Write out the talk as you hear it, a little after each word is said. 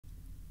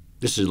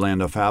This is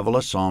Land of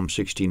Havilah, Psalm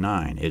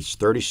 69. It's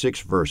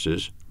 36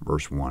 verses,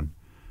 verse 1.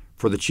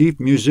 For the chief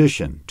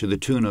musician, to the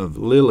tune of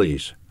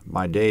Lilies,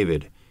 by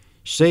David.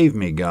 Save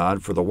me,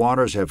 God, for the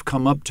waters have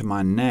come up to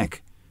my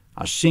neck.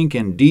 I sink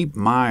in deep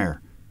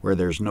mire, where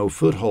there's no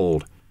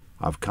foothold.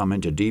 I've come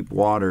into deep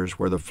waters,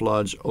 where the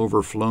floods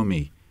overflow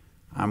me.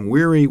 I'm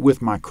weary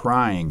with my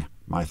crying.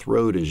 My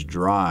throat is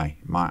dry.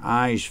 My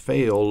eyes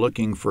fail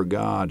looking for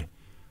God.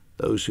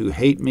 Those who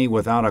hate me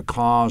without a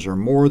cause are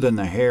more than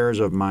the hairs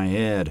of my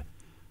head.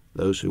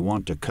 Those who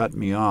want to cut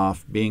me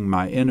off, being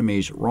my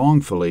enemies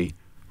wrongfully,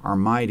 are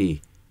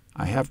mighty.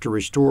 I have to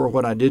restore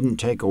what I didn't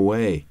take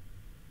away.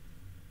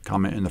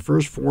 Comment: in the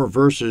first 4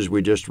 verses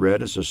we just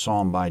read, it's a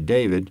psalm by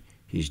David.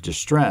 He's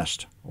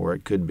distressed, or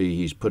it could be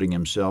he's putting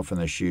himself in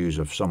the shoes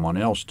of someone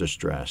else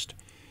distressed.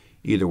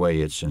 Either way,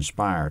 it's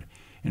inspired.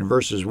 In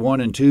verses 1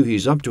 and 2,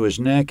 he's up to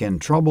his neck in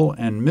trouble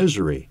and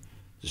misery.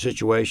 The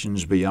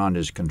situation's beyond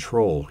his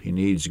control. He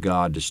needs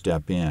God to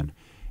step in.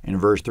 In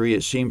verse 3,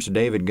 it seems to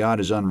David God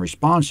is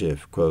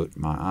unresponsive. Quote,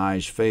 my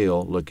eyes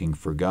fail looking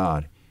for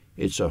God.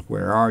 It's a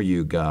where are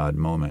you, God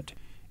moment.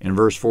 In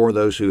verse 4,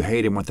 those who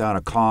hate him without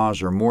a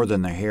cause are more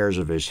than the hairs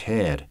of his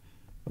head.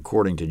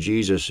 According to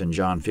Jesus in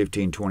John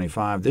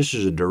 15:25, this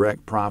is a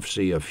direct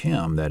prophecy of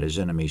him that his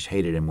enemies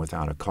hated him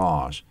without a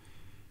cause.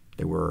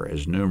 They were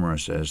as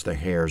numerous as the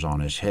hairs on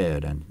his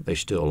head, and they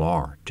still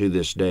are. To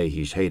this day,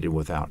 he's hated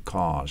without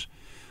cause.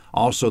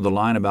 Also, the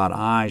line about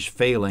eyes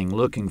failing,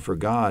 looking for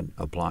God,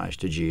 applies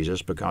to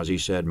Jesus because he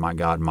said, my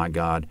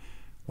God,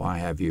 why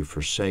have you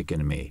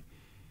forsaken me?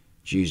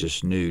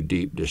 Jesus knew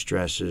deep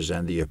distresses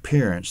and the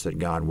appearance that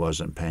God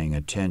wasn't paying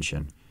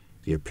attention,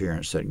 the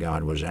appearance that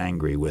God was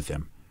angry with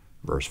him.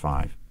 Verse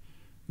 5,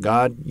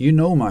 God, you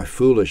know my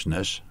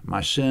foolishness.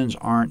 My sins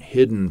aren't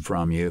hidden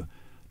from you.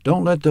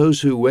 Don't let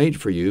those who wait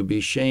for you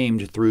be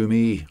shamed through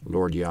me,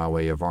 Lord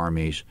Yahweh of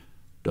armies.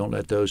 Don't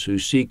let those who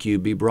seek you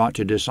be brought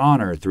to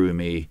dishonor through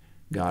me,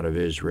 God of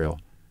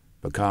Israel.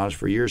 Because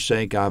for your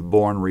sake I've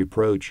borne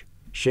reproach.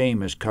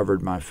 Shame has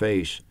covered my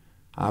face.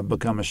 I've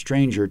become a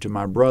stranger to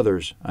my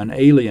brothers, an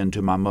alien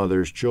to my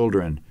mother's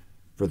children.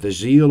 For the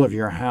zeal of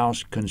your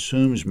house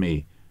consumes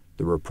me.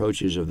 The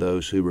reproaches of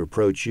those who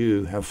reproach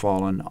you have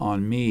fallen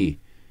on me.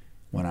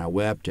 When I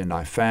wept and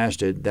I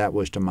fasted, that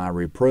was to my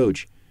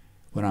reproach.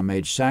 When I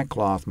made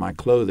sackcloth my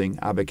clothing,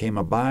 I became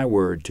a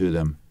byword to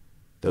them.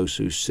 Those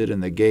who sit in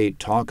the gate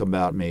talk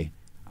about me.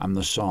 I'm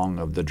the song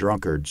of the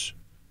drunkards.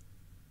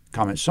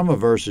 Comment: some of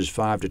verses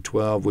 5 to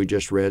 12 we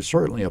just read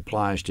certainly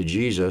applies to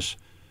Jesus,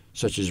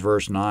 such as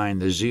verse 9,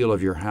 the zeal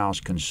of your house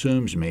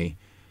consumes me.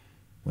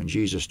 When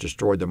Jesus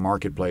destroyed the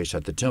marketplace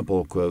at the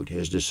temple, quote,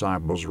 his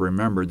disciples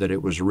remembered that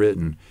it was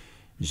written,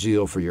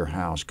 zeal for your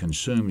house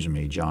consumes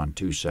me, John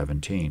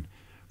 2:17.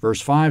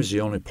 Verse 5 is the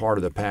only part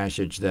of the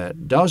passage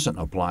that doesn't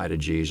apply to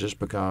Jesus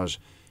because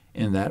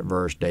in that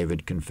verse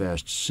David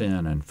confessed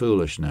sin and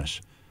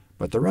foolishness.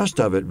 But the rest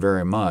of it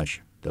very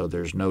much. Though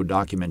there's no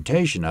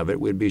documentation of it,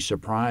 we'd be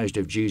surprised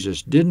if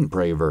Jesus didn't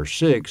pray verse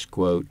 6,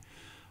 quote,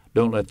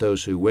 don't let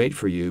those who wait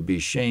for you be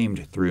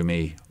shamed through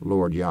me,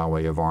 Lord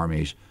Yahweh of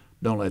armies.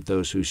 Don't let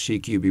those who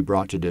seek you be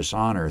brought to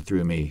dishonor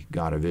through me,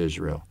 God of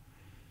Israel.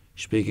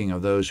 Speaking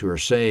of those who are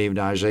saved,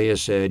 Isaiah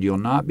said, you'll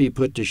not be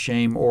put to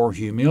shame or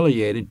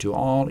humiliated to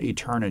all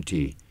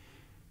eternity,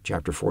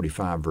 chapter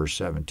 45, verse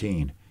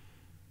 17.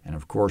 And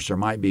of course, there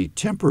might be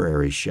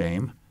temporary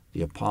shame.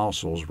 The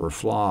apostles were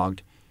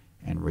flogged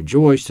and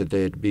rejoiced that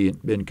they had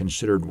been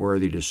considered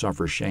worthy to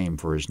suffer shame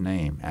for his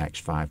name, Acts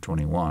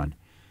 5:21.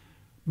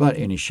 But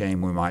any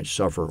shame we might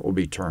suffer will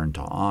be turned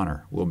to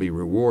honor, will be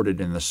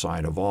rewarded in the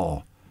sight of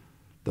all.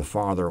 The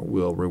Father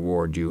will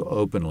reward you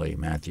openly,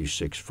 Matthew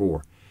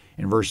 6:4.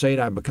 In verse 8,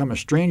 I become a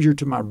stranger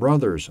to my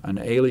brothers, an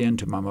alien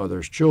to my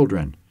mother's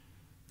children.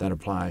 That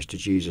applies to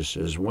Jesus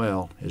as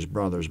well. His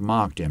brothers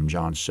mocked him,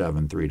 John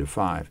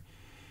 7:3-5.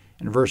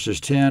 In verses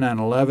 10 and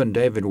 11,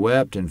 David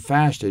wept and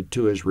fasted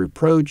to his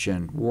reproach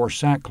and wore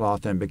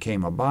sackcloth and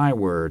became a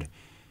byword.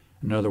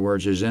 In other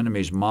words, his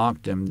enemies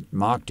mocked him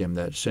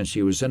that since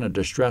he was in a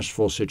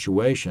distressful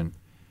situation,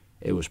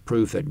 it was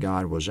proof that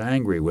God was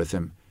angry with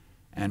him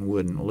and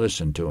wouldn't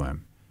listen to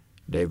him.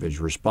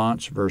 David's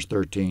response, verse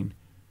 13,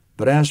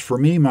 but as for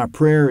me, my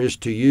prayer is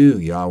to you,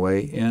 Yahweh,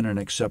 in an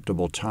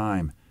acceptable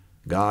time.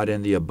 God,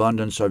 in the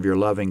abundance of your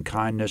loving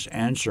kindness,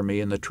 answer me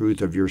in the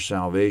truth of your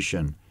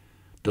salvation.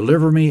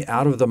 Deliver me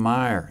out of the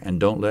mire, and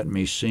don't let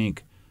me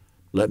sink.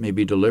 Let me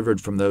be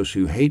delivered from those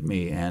who hate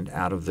me and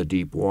out of the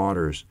deep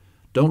waters.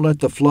 Don't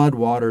let the flood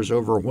waters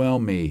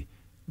overwhelm me,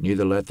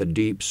 neither let the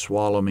deep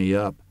swallow me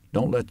up.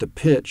 Don't let the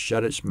pit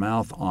shut its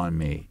mouth on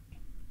me.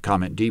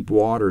 Comment: deep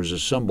water is a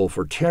symbol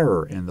for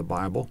terror in the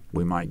Bible,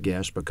 we might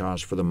guess,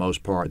 because for the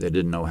most part they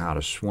didn't know how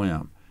to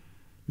swim.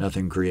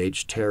 Nothing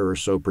creates terror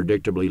so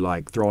predictably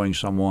like throwing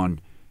someone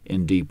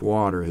in deep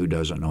water who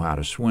doesn't know how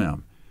to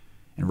swim.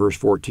 In verse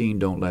 14,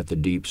 don't let the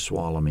deep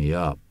swallow me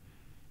up.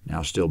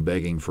 Now still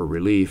begging for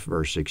relief,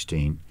 verse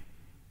 16.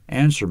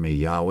 Answer me,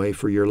 Yahweh,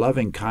 for your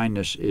loving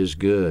kindness is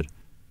good.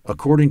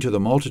 According to the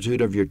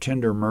multitude of your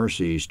tender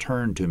mercies,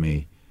 turn to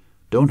me.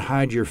 Don't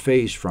hide your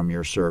face from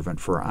your servant,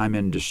 for I'm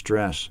in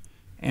distress.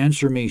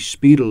 Answer me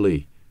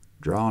speedily.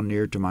 Draw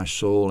near to my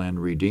soul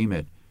and redeem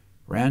it.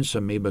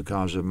 Ransom me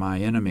because of my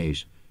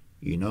enemies.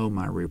 You know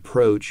my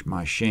reproach,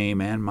 my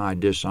shame, and my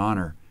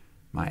dishonor.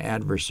 My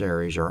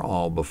adversaries are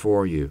all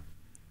before you.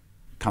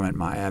 Comment,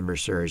 my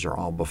adversaries are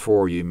all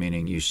before you,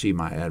 meaning you see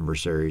my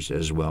adversaries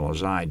as well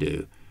as I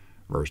do.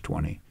 Verse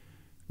 20.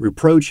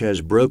 Reproach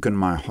has broken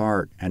my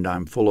heart, and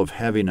I'm full of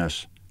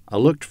heaviness. I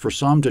looked for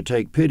some to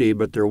take pity,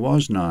 but there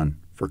was none,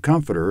 for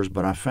comforters,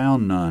 but I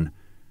found none.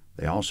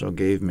 They also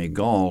gave me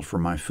gall for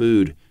my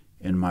food.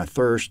 In my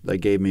thirst they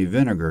gave me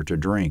vinegar to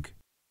drink.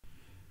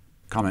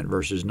 Comment,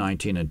 verses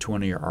 19 and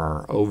 20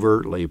 are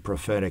overtly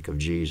prophetic of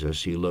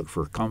Jesus. He looked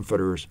for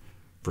comforters,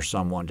 for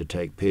someone to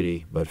take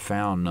pity, but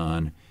found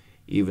none.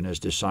 Even his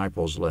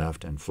disciples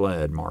left and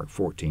fled, Mark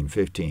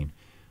 14:15.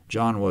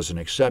 John was an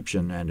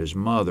exception, and his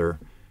mother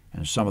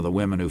and some of the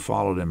women who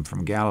followed him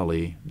from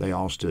Galilee, they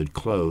all stood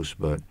close,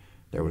 but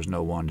there was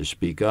no one to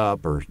speak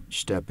up or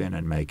step in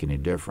and make any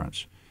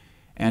difference.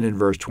 And in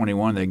verse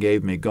 21, they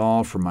gave me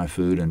gall for my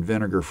food and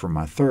vinegar for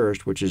my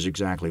thirst, which is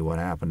exactly what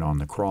happened on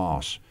the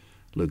cross,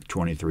 Luke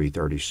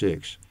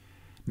 23:36.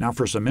 Now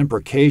for some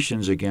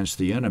imprecations against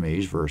the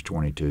enemies, verse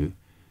 22.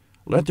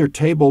 Let their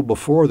table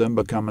before them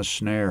become a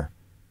snare.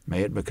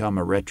 May it become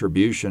a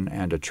retribution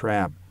and a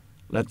trap.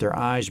 Let their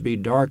eyes be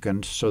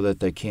darkened so that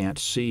they can't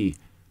see.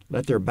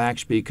 Let their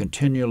backs be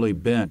continually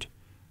bent.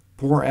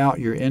 Pour out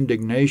your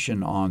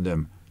indignation on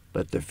them.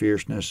 Let the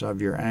fierceness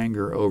of your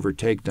anger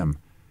overtake them.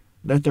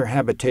 Let their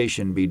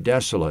habitation be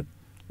desolate.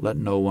 Let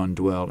no one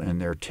dwell in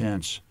their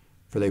tents.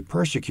 For they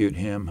persecute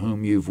him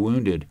whom you've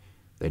wounded.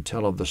 They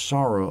tell of the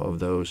sorrow of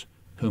those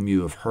whom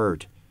you have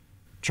hurt.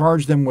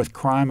 Charge them with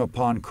crime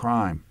upon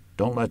crime.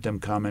 Don't let them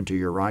come into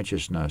your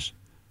righteousness.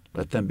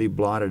 Let them be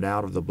blotted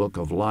out of the book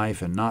of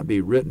life and not be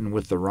written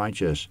with the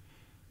righteous.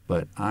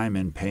 But I'm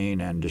in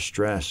pain and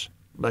distress.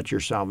 Let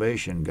your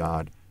salvation,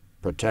 God,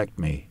 protect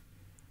me.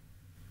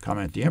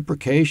 Comment, the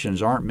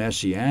imprecations aren't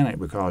messianic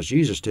because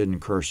Jesus didn't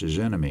curse his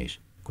enemies.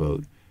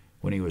 Quote,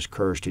 when he was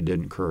cursed, he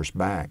didn't curse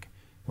back.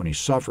 When he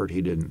suffered,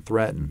 he didn't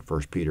threaten,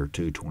 1 Peter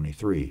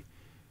 2:23.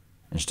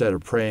 Instead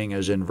of praying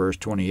as in verse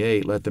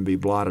 28, let them be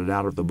blotted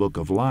out of the book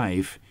of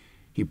life,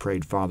 he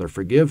prayed, Father,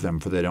 forgive them,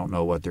 for they don't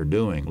know what they're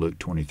doing, Luke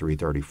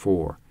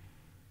 23:34.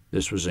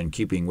 This was in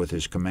keeping with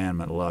his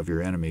commandment, love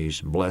your enemies,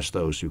 bless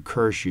those who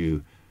curse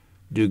you,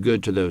 do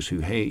good to those who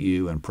hate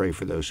you, and pray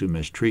for those who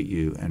mistreat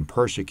you and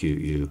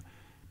persecute you,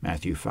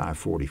 Matthew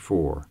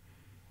 5:44.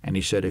 And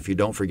he said, if you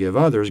don't forgive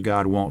others,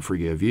 God won't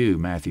forgive you,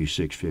 Matthew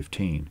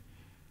 6:15.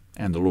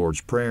 And the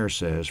Lord's Prayer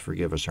says,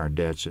 forgive us our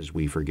debts as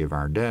we forgive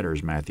our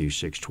debtors, Matthew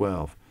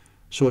 6:12.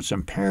 So it's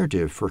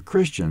imperative for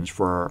Christians,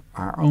 for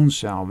our own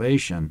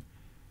salvation,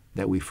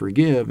 that we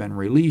forgive and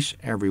release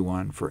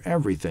everyone for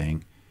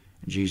everything.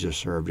 Jesus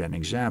served an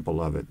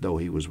example of it. Though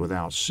he was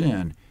without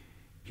sin,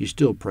 he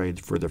still prayed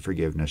for the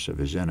forgiveness of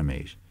his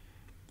enemies.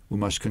 We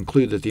must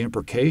conclude that the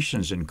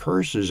imprecations and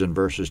curses in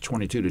verses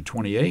 22 to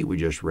 28 we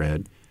just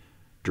read,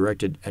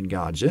 directed at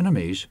God's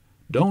enemies,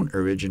 don't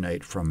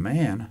originate from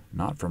man,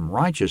 not from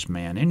righteous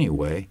man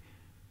anyway,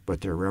 but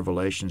they're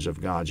revelations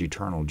of God's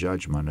eternal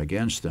judgment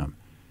against them.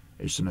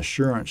 It's an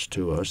assurance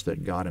to us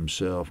that God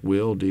himself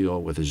will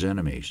deal with his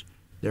enemies.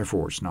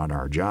 Therefore, it's not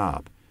our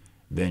job.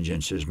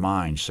 Vengeance is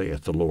mine,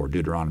 saith the Lord,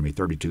 Deuteronomy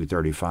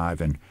 32:35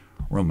 and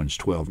Romans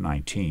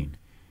 12:19.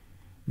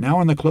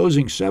 Now in the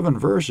closing 7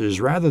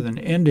 verses, rather than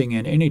ending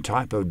in any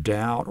type of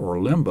doubt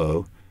or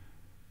limbo,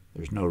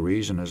 there's no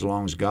reason as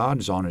long as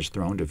God's on his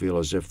throne to feel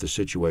as if the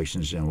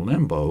situation's in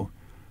limbo.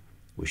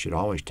 We should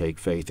always take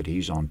faith that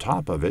he's on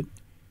top of it.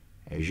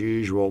 As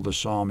usual, the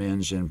psalm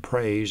ends in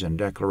praise and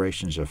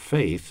declarations of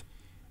faith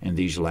in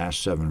these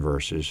last 7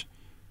 verses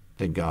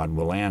that God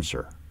will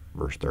answer.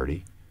 Verse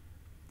 30,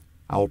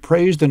 I will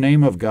praise the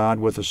name of God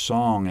with a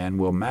song and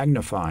will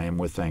magnify him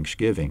with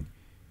thanksgiving.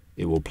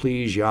 It will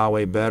please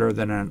Yahweh better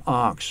than an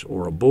ox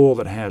or a bull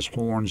that has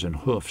horns and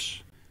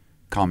hoofs.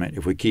 Comment,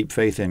 if we keep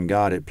faith in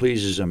God, it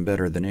pleases him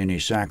better than any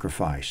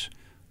sacrifice.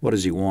 What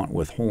does he want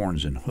with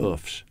horns and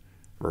hoofs?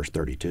 Verse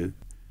 32,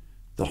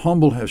 the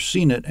humble have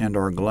seen it and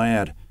are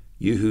glad.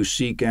 You who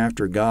seek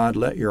after God,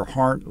 let your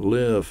heart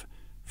live.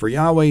 For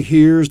Yahweh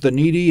hears the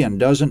needy and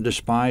doesn't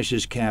despise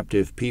his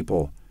captive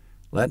people.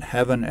 Let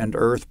heaven and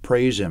earth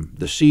praise him,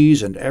 the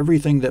seas and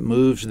everything that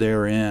moves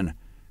therein.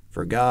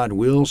 For God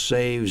will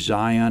save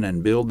Zion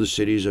and build the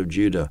cities of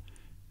Judah.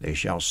 They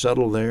shall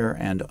settle there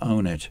and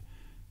own it.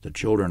 The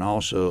children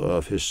also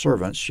of his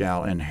servants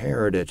shall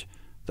inherit it.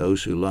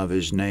 Those who love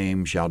his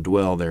name shall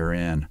dwell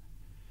therein.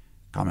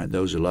 Comment,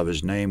 those who love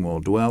his name will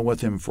dwell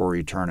with him for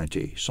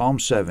eternity. Psalm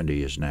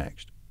 70 is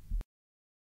next.